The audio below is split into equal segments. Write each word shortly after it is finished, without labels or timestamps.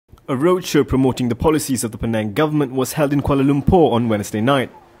A roadshow promoting the policies of the Penang government was held in Kuala Lumpur on Wednesday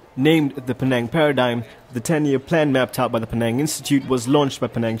night. Named the Penang Paradigm, the 10-year plan mapped out by the Penang Institute was launched by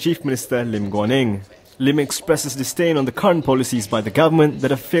Penang Chief Minister Guan Eng. Lim expresses disdain on the current policies by the government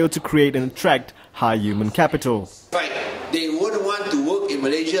that have failed to create and attract high human capital. Right. They wouldn't want to work in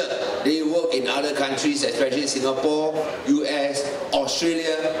Malaysia. They work in other countries, especially Singapore, US,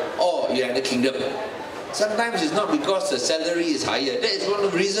 Australia, or United Kingdom. Sometimes it's not because the salary is higher. That is one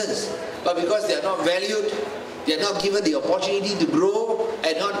of the reasons. But because they are not valued, they are not given the opportunity to grow,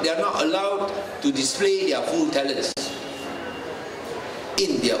 and they are not allowed to display their full talents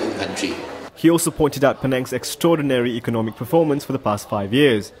in their own country. He also pointed out Penang's extraordinary economic performance for the past 5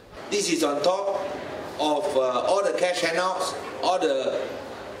 years. This is on top of all the cash handouts, all the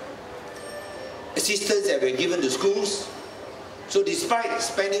assistance that were given to schools. So despite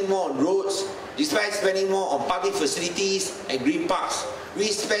spending more on roads, despite spending more on public facilities and green parks, we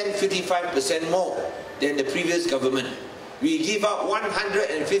spend 55% more than the previous government. We give out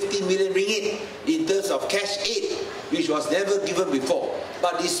 150 million ringgit in terms of cash aid, which was never given before.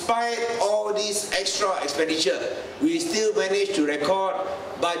 But despite all this extra expenditure, we still managed to record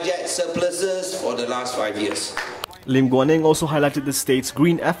budget surpluses for the last 5 years. Guan Eng also highlighted the state's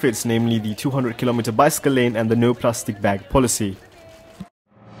green efforts, namely the 200-kilometer bicycle lane and the no plastic bag policy.